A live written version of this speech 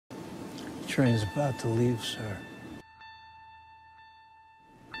train's about to leave, sir.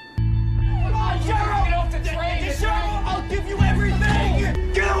 Come on, Cheryl! Get off the train! Cheryl, I'll give you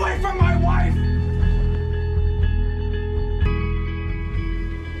everything! Get away from my wife!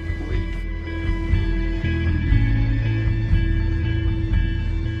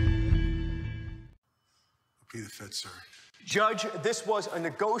 Be the Fed, sir. Judge, this was a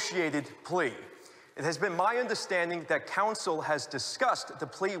negotiated plea. It has been my understanding that counsel has discussed the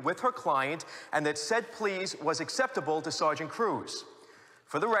plea with her client and that said plea was acceptable to Sergeant Cruz.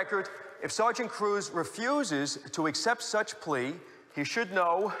 For the record, if Sergeant Cruz refuses to accept such plea, he should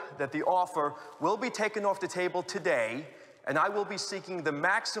know that the offer will be taken off the table today, and I will be seeking the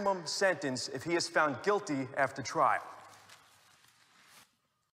maximum sentence if he is found guilty after trial.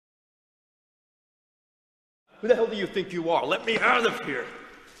 Who the hell do you think you are? Let me out of here!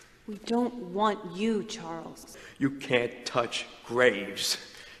 We don't want you, Charles. You can't touch Graves.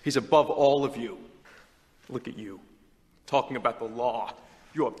 He's above all of you. Look at you, talking about the law.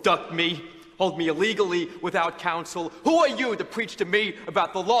 You abduct me, hold me illegally without counsel. Who are you to preach to me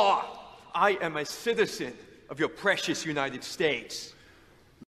about the law? I am a citizen of your precious United States.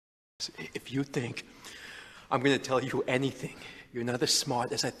 If you think I'm going to tell you anything, you're not as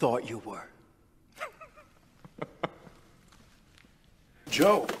smart as I thought you were.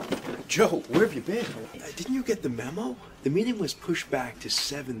 Joe, where have you been? Didn't you get the memo? The meeting was pushed back to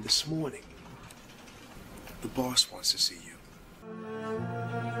 7 this morning. The boss wants to see you.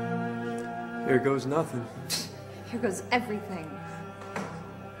 Here goes nothing. Here goes everything.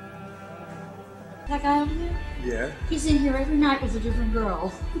 That guy over there? Yeah? He's in here every night with a different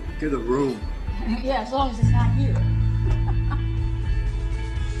girl. Get a room. Yeah, as long as it's not here.